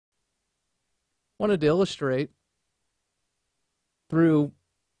wanted to illustrate through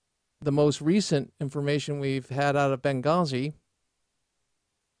the most recent information we've had out of Benghazi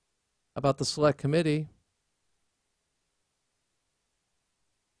about the Select Committee,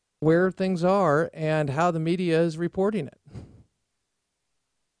 where things are and how the media is reporting it.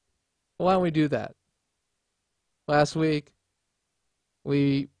 Why don't we do that? Last week,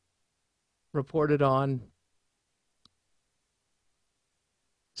 we reported on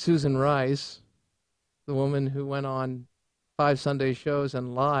Susan Rice, the woman who went on 5 Sunday shows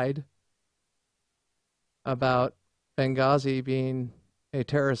and lied about Benghazi being a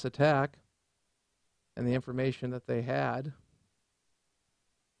terrorist attack and the information that they had.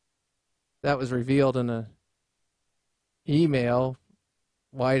 That was revealed in an email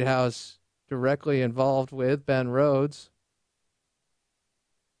White House directly involved with Ben Rhodes,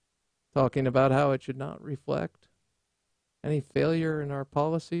 talking about how it should not reflect any failure in our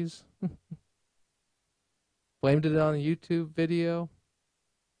policies. Blamed it on a YouTube video.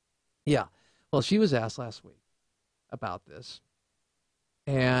 Yeah, well, she was asked last week about this.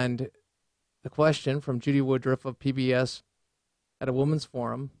 And the question from Judy Woodruff of PBS at a women's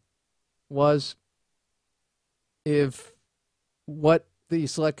forum was if what the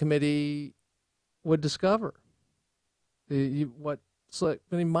Select Committee would discover, what Select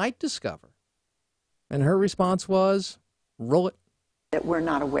Committee might discover. And her response was, roll it. That we're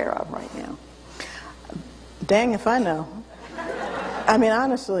not aware of right now. Dang if I know. I mean,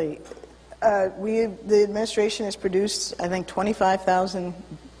 honestly, the administration has produced, I think, 25,000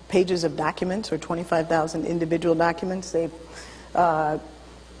 pages of documents, or 25,000 individual documents. They've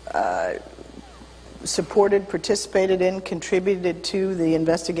supported, participated in, contributed to the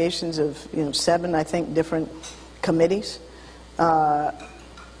investigations of 7, I think, different committees.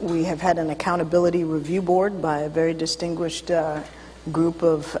 We have had an accountability review board by a very distinguished group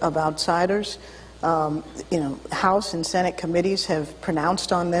of outsiders. House and Senate committees have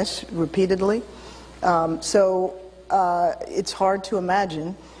pronounced on this repeatedly. So it's hard to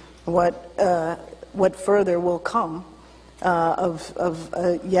imagine what further will come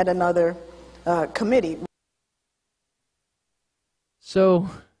of yet another committee. So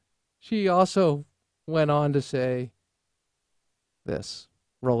she also went on to say this.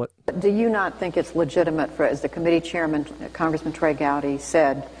 Roll it. Do you not think it's legitimate for, as the committee chairman, Congressman Trey Gowdy,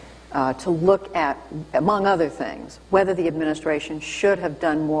 said, to look at, among other things, whether the administration should have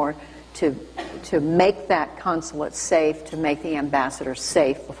done more to make that consulate safe, to make the ambassador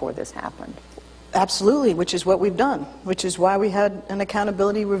safe before this happened? Absolutely, which is what we've done, which is why we had an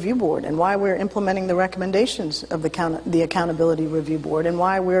accountability review board, and why we're implementing the recommendations of the accountability review board, and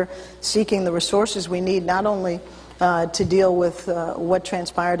why we're seeking the resources we need not only to deal with what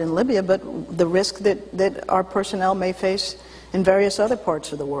transpired in Libya, but the risk that our personnel may face in various other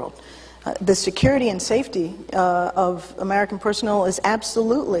parts of the world. The security and safety of American personnel is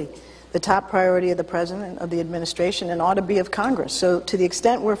absolutely the top priority of the President, of the administration, and ought to be of Congress. So to the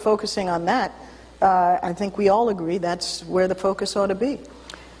extent we're focusing on that, I think we all agree that's where the focus ought to be.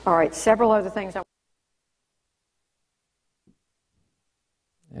 All right, several other things.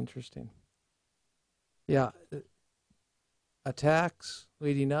 Interesting. Yeah. Attacks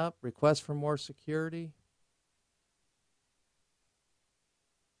leading up, requests for more security.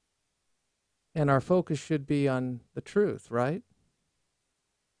 And our focus should be on the truth, right?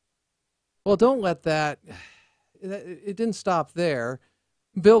 Well, don't let that, it didn't stop there.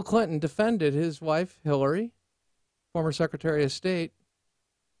 Bill Clinton defended his wife, Hillary, former Secretary of State,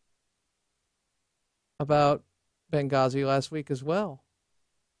 about Benghazi last week as well.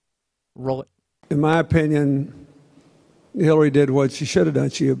 Roll it. In my opinion, Hillary did what she should have done.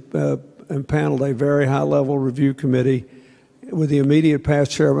 She impaneled a very high-level review committee with the immediate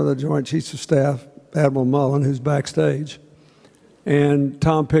past chairman of the Joint Chiefs of Staff, Admiral Mullen, who's backstage, and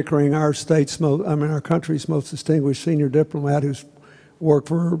Tom Pickering, our country's most distinguished senior diplomat, who's worked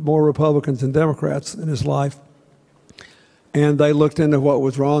for more Republicans than Democrats in his life. And they looked into what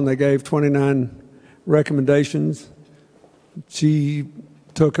was wrong. They gave 29 recommendations. She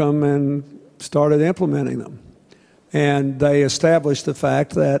took them and started implementing them. And they established the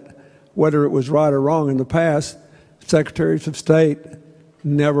fact that whether it was right or wrong in the past, secretaries of state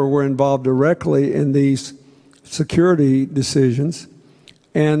never were involved directly in these security decisions.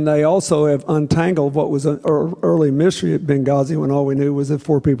 And they also have untangled what was an early mystery at Benghazi, when all we knew was that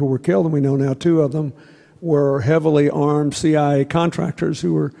 4 people were killed, and we know now 2 of them were heavily armed CIA contractors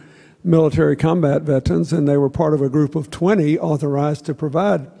who were military combat veterans, and they were part of a group of 20 authorized to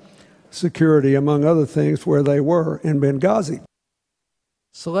provide security, among other things, where they were in Benghazi.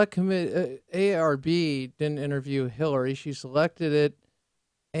 Select Committee, ARB didn't interview Hillary. She selected it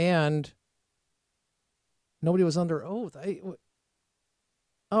and nobody was under oath.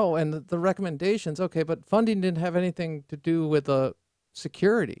 Oh, and the recommendations, okay, but funding didn't have anything to do with the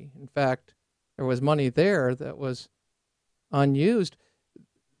security. In fact, there was money there that was unused.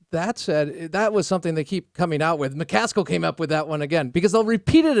 That said, that was something they keep coming out with. McCaskill came up with that one again because they'll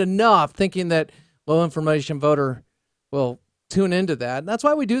repeat it enough thinking that low information voter will tune into that. And that's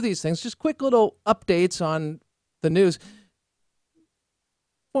why we do these things, just quick little updates on the news.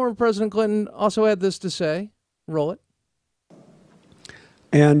 Former President Clinton also had this to say. Roll it.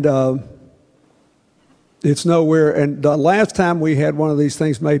 And it's nowhere. And the last time we had one of these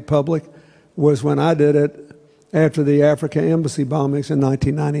things made public was when I did it after the Africa embassy bombings in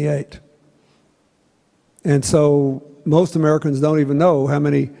 1998. And so most Americans don't even know how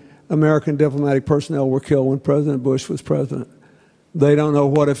many American diplomatic personnel were killed when President Bush was president. They don't know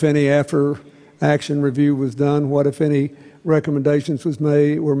what, if any, after action review was done, what, if any, recommendations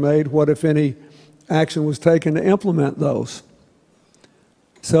were made, what, if any, action was taken to implement those.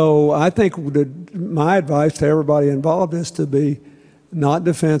 So I think my advice to everybody involved is to be not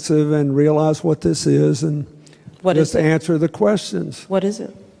defensive and realize what this is and just answer the questions. What is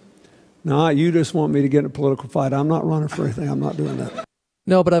it? No, you just want me to get in a political fight. I'm not running for anything. I'm not doing that.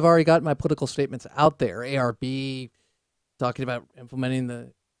 No, but I've already got my political statements out there. ARB talking about implementing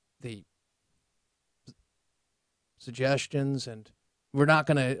the suggestions, and we're not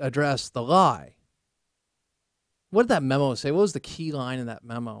going to address the lie. What did that memo say? What was the key line in that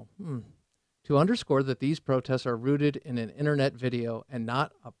memo? To underscore that these protests are rooted in an internet video and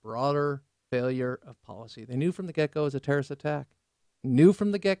not a broader failure of policy. They knew from the get-go it was a terrorist attack. Knew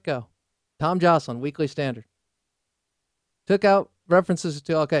from the get-go. Tom Jocelyn, Weekly Standard. Took out references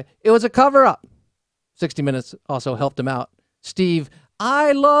to, okay, it was a cover-up. 60 Minutes also helped him out. Steve,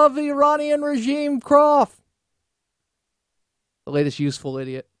 I love the Iranian regime, Croft. The latest useful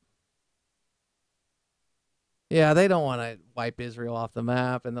idiot. Yeah, they don't want to wipe Israel off the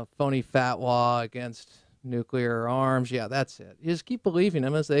map and the phony fatwa against nuclear arms. Yeah, that's it. You just keep believing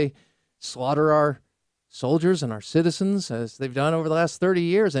them as they slaughter our soldiers and our citizens as they've done over the last 30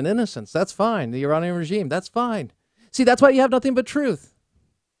 years and innocents. That's fine. The Iranian regime, that's fine. See, that's why you have nothing but truth.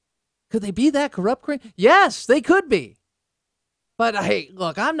 Could they be that corrupt? Yes, they could be. But hey,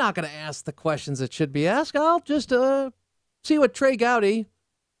 look, I'm not going to ask the questions that should be asked. I'll just see what Trey Gowdy,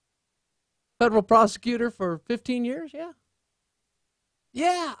 federal prosecutor for 15 years,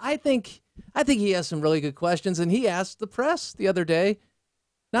 yeah, I think he has some really good questions, and he asked the press the other day,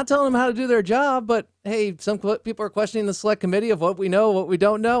 not telling them how to do their job, but hey, some people are questioning the select committee of what we know, what we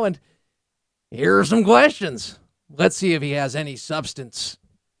don't know, and here are some questions. Let's see if he has any substance.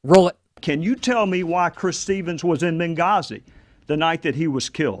 Roll it. Can you tell me why Chris Stevens was in Benghazi the night that he was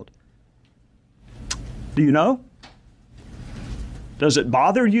killed? Do you know? Does it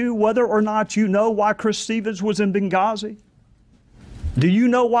bother you whether or not you know why Chris Stevens was in Benghazi? Do you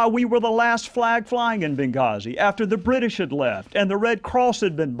know why we were the last flag flying in Benghazi after the British had left and the Red Cross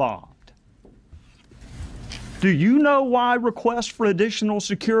had been bombed? Do you know why requests for additional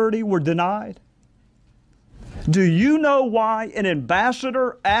security were denied? Do you know why an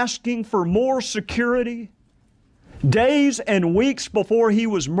ambassador asking for more security days and weeks before he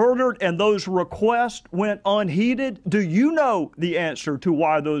was murdered and those requests went unheeded? Do you know the answer to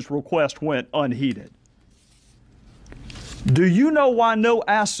why those requests went unheeded? Do you know why no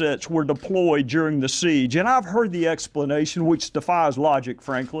assets were deployed during the siege? And I've heard the explanation, which defies logic,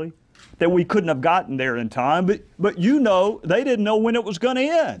 frankly, that we couldn't have gotten there in time, but you know they didn't know when it was going to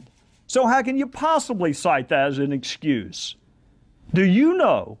end. So how can you possibly cite that as an excuse? Do you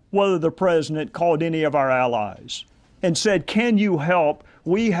know whether the president called any of our allies and said, can you help?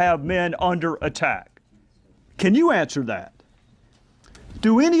 We have men under attack. Can you answer that?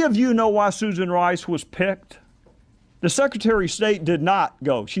 Do any of you know why Susan Rice was picked? The Secretary of State did not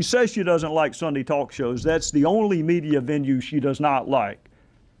go. She says she doesn't like Sunday talk shows. That's the only media venue she does not like,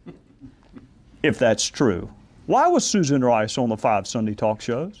 if that's true. Why was Susan Rice on the 5 Sunday talk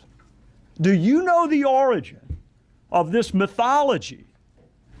shows? Do you know the origin of this mythology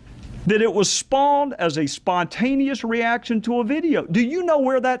that it was spawned as a spontaneous reaction to a video? Do you know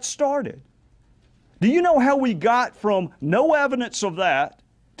where that started? Do you know how we got from no evidence of that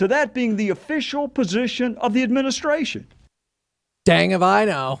to that being the official position of the administration? Dang if I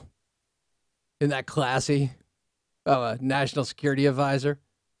know. Isn't that classy? Oh, a national security advisor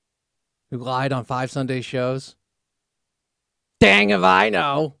who lied on 5 Sunday shows. Dang if I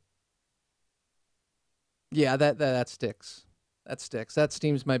know. Yeah, that sticks. That sticks. That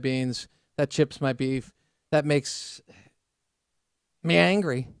steams my beans. That chips my beef. That makes me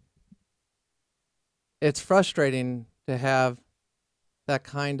angry. It's frustrating to have that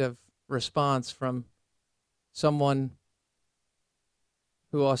kind of response from someone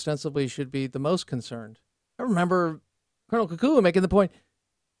who ostensibly should be the most concerned. I remember Colonel Kukua making the point,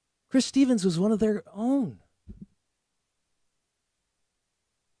 Chris Stevens was one of their own.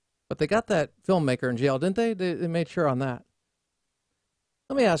 But they got that filmmaker in jail, didn't they? They made sure on that.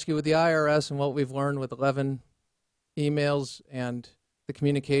 Let me ask you, with the IRS and what we've learned with 11 emails and the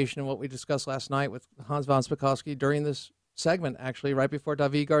communication and what we discussed last night with Hans von Spakovsky during this segment, actually, right before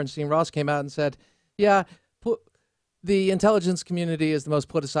David Gartenstein-Ross came out and said, yeah, the intelligence community is the most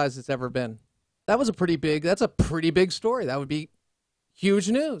politicized it's ever been. That's a pretty big story. That would be huge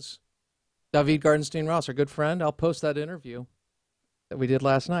news. David Gartenstein-Ross, our good friend, I'll post that interview that we did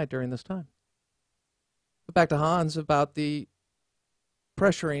last night during this time. But back to Hans about the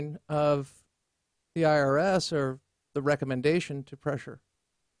pressuring of the IRS, or the recommendation to pressure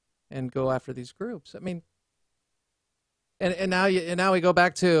and go after these groups. I mean, and now we go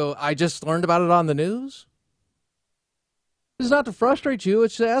back to, I just learned about it on the news. It's not to frustrate you,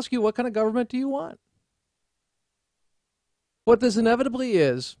 it's to ask you, what kind of government do you want? What this inevitably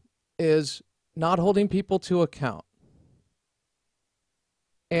is not holding people to account.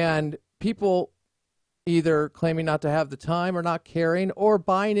 And people either claiming not to have the time or not caring, or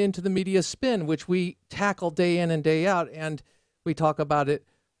buying into the media spin, which we tackle day in and day out, and we talk about it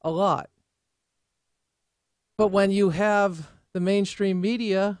a lot. But when you have the mainstream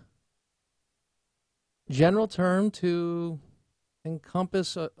media, general term to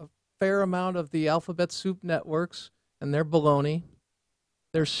encompass a fair amount of the alphabet soup networks and their baloney,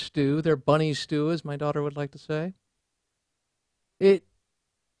 their stew, their bunny stew, as my daughter would like to say, it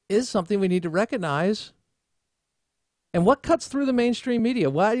is something we need to recognize. And what cuts through the mainstream media?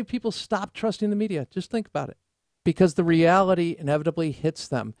 Why do people stop trusting the media? Just think about it. Because the reality inevitably hits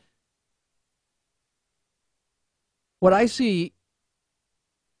them. What I see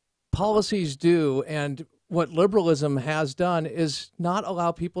policies do, and what liberalism has done, is not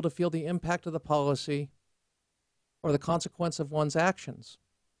allow people to feel the impact of the policy or the consequence of one's actions.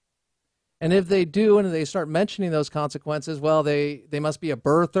 And if they do, and they start mentioning those consequences, well, they must be a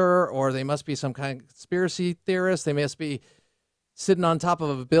birther, or they must be some kind of conspiracy theorist. They must be sitting on top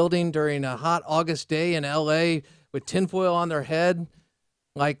of a building during a hot August day in L.A. with tinfoil on their head,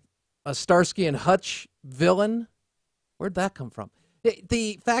 like a Starsky and Hutch villain. Where'd that come from?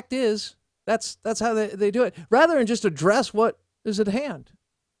 The fact is, that's how they do it. Rather than just address what is at hand.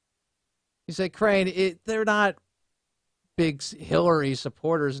 You say, Crane, they're not big Hillary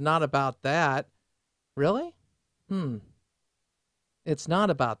supporters, not about that. Really? It's not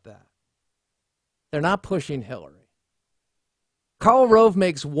about that. They're not pushing Hillary. Karl Rove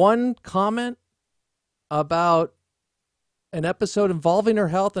makes one comment about an episode involving her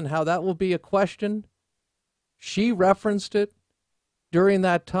health and how that will be a question. She referenced it during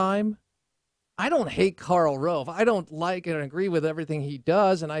that time. I don't hate Karl Rove. I don't like and agree with everything he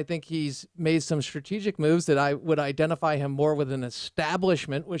does, and I think he's made some strategic moves that I would identify him more with an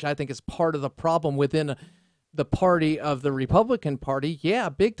establishment, which I think is part of the problem within the party of the Republican Party. Yeah,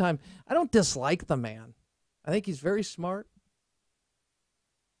 big time. I don't dislike the man. I think he's very smart.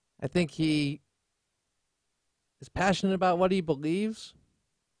 I think he is passionate about what he believes.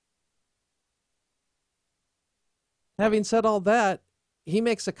 Having said all that, he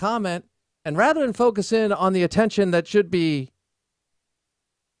makes a comment, and rather than focus in on the attention that should be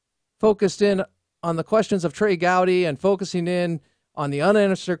focused in on the questions of Trey Gowdy and focusing in on the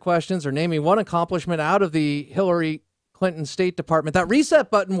unanswered questions, or naming one accomplishment out of the Hillary Clinton State Department, that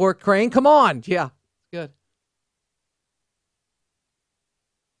reset button worked, Crane. Come on. Yeah, good.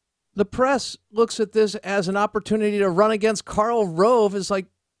 The press looks at this as an opportunity to run against Karl Rove as like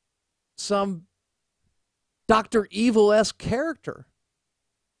some Dr. Evil-esque character.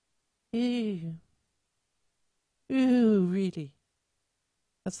 Ooh, really?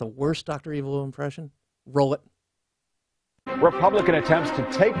 That's the worst Dr. Evil impression. Roll it. Republican attempts to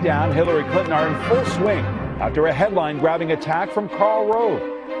take down Hillary Clinton are in full swing after a headline-grabbing attack from Karl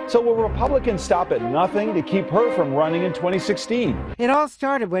Rove. So will Republicans stop at nothing to keep her from running in 2016? It all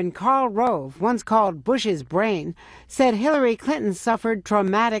started when Karl Rove, once called Bush's brain, said Hillary Clinton suffered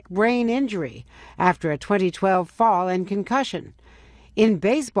traumatic brain injury after a 2012 fall and concussion. In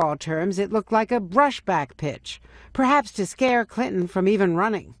baseball terms, it looked like a brushback pitch, perhaps to scare Clinton from even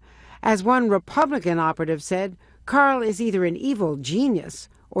running. As one Republican operative said, Karl is either an evil genius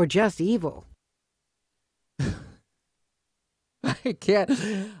or just evil. I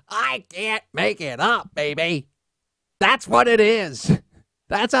can't make it up, baby. That's what it is.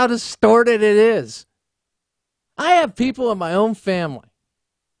 That's how distorted it is. I have people in my own family.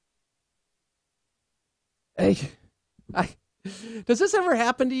 Hey, does this ever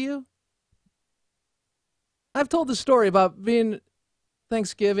happen to you? I've told the story about being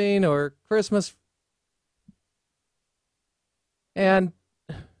Thanksgiving or Christmas, and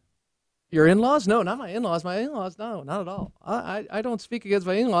your in-laws? No, not my in-laws. My in-laws, no, not at all. I don't speak against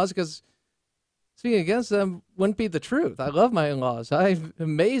my in-laws because speaking against them wouldn't be the truth. I love my in-laws. I'm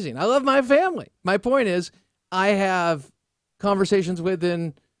amazing. I love my family. My point is, I have conversations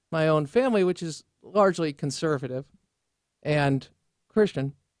within my own family, which is largely conservative and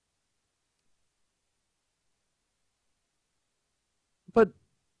Christian. But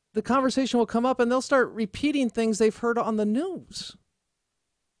the conversation will come up and they'll start repeating things they've heard on the news.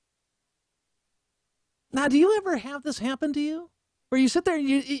 Now, do you ever have this happen to you? Where you sit there and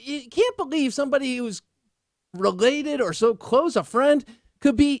you can't believe somebody who's related or so close, a friend,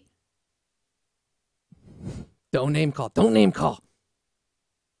 could be, don't name call, so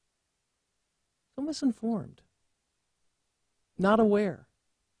misinformed, not aware.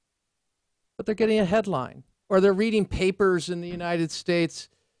 But they're getting a headline, or they're reading papers in the United States.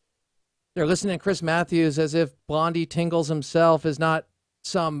 They're listening to Chris Matthews as if Blondie Tingles himself is not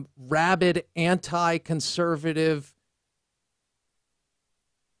some rabid anti-conservative,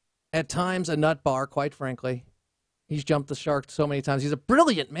 at times a nut bar, quite frankly. He's jumped the shark so many times. He's a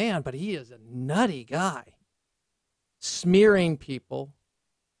brilliant man, but he is a nutty guy. Smearing people.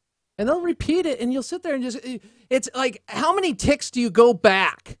 And they'll repeat it, and you'll sit there and just, it's like, how many ticks do you go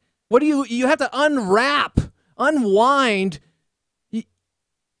back? What do you have to unwrap, unwind,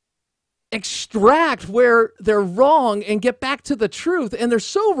 extract where they're wrong and get back to the truth. And they're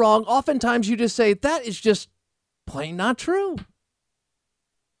so wrong, oftentimes you just say, that is just plain not true.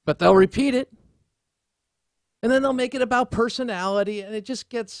 But they'll repeat it. And then they'll make it about personality, and it just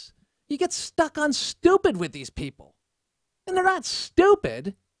gets, you get stuck on stupid with these people. And they're not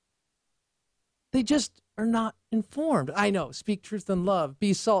stupid. They just are not informed. I know, speak truth and love,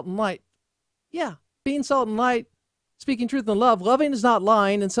 be salt and light. Yeah, being salt and light, speaking truth and love, loving is not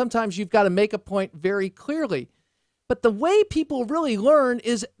lying, and sometimes you've got to make a point very clearly. But the way people really learn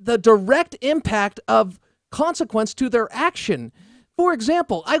is the direct impact of consequence to their action. For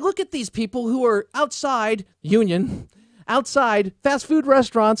example, I look at these people who are outside, outside fast food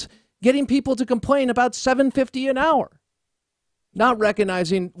restaurants, getting people to complain about $7.50 an hour. Not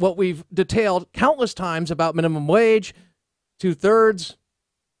recognizing what we've detailed countless times about minimum wage, 2/3,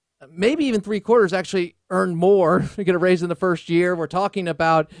 maybe even 3/4 actually earn more to get a raise in the first year. We're talking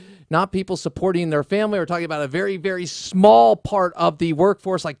about not people supporting their family. We're talking about a very, very small part of the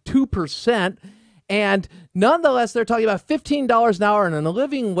workforce, like 2%. And nonetheless, they're talking about $15 an hour and a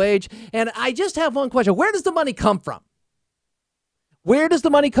living wage. And I just have one question. Where does the money come from? Where does the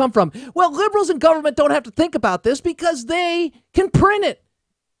money come from? Well, liberals in government don't have to think about this because they can print it.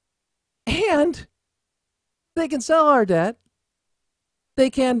 And they can sell our debt. They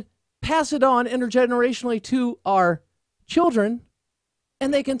can pass it on intergenerationally to our children.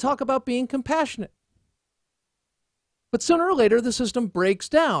 And they can talk about being compassionate. But sooner or later, the system breaks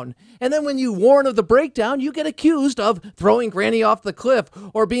down. And then when you warn of the breakdown, you get accused of throwing Granny off the cliff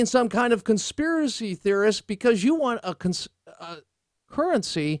or being some kind of conspiracy theorist because you want a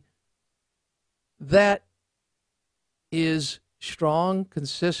currency that is strong,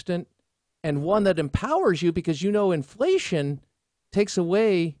 consistent, and one that empowers you because you know inflation takes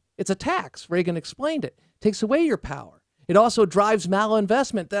away, it's a tax. Reagan explained it. Takes away your power. It also drives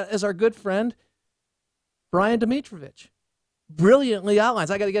malinvestment. That, as our good friend Brian Dimitrovich brilliantly outlines.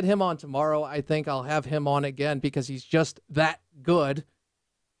 I got to get him on tomorrow. I think I'll have him on again because he's just that good.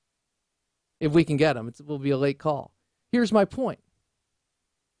 If we can get him, it will be a late call. Here's my point.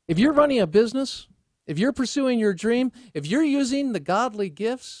 If you're running a business, if you're pursuing your dream, if you're using the godly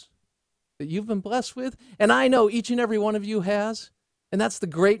gifts that you've been blessed with, and I know each and every one of you has, and that's the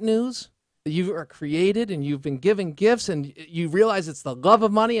great news, that you are created and you've been given gifts and you realize it's the love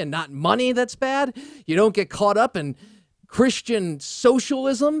of money and not money that's bad. You don't get caught up in Christian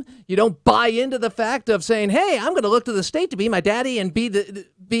socialism. You don't buy into the fact of saying, hey, I'm going to look to the state to be my daddy and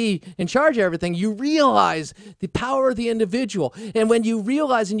be in charge of everything. You realize the power of the individual. And when you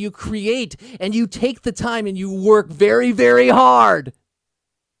realize and you create and you take the time and you work very, very hard,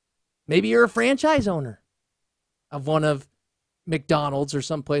 maybe you're a franchise owner of one of McDonald's or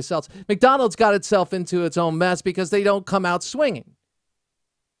someplace else. McDonald's got itself into its own mess because they don't come out swinging.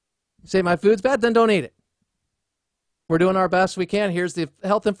 Say my food's bad, then don't eat it. We're doing our best we can. Here's the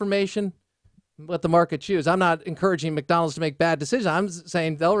health information. Let the market choose. I'm not encouraging McDonald's to make bad decisions. I'm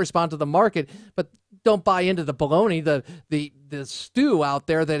saying they'll respond to the market, but don't buy into the baloney, the stew out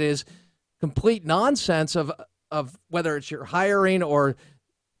there that is complete nonsense of whether it's your hiring or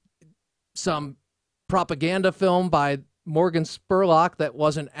some propaganda film by Morgan Spurlock that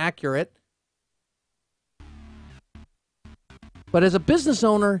wasn't accurate. But as a business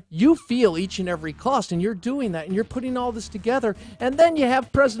owner, you feel each and every cost, and you're doing that, and you're putting all this together. And then you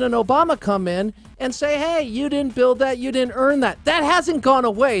have President Obama come in and say, hey, you didn't build that, you didn't earn that. That hasn't gone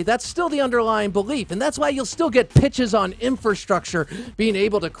away. That's still the underlying belief. And that's why you'll still get pitches on infrastructure, being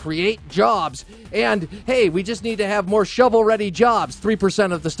able to create jobs. And, hey, we just need to have more shovel-ready jobs.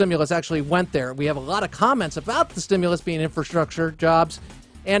 3% of the stimulus actually went there. We have a lot of comments about the stimulus being infrastructure jobs.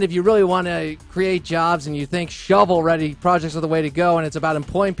 And if you really want to create jobs and you think shovel-ready projects are the way to go, and it's about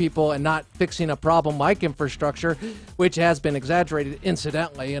employing people and not fixing a problem like infrastructure, which has been exaggerated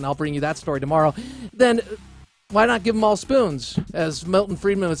incidentally, and I'll bring you that story tomorrow, then why not give them all spoons, as Milton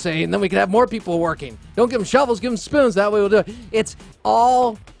Friedman would say, and then we could have more people working. Don't give them shovels, give them spoons. That way we'll do it. It's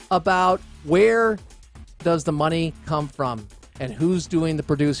all about where does the money come from and who's doing the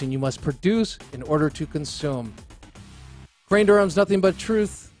producing. You must produce in order to consume. Crane Durham's nothing but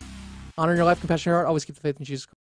truth. Honor in your life, compassion in your heart. Always keep the faith in Jesus.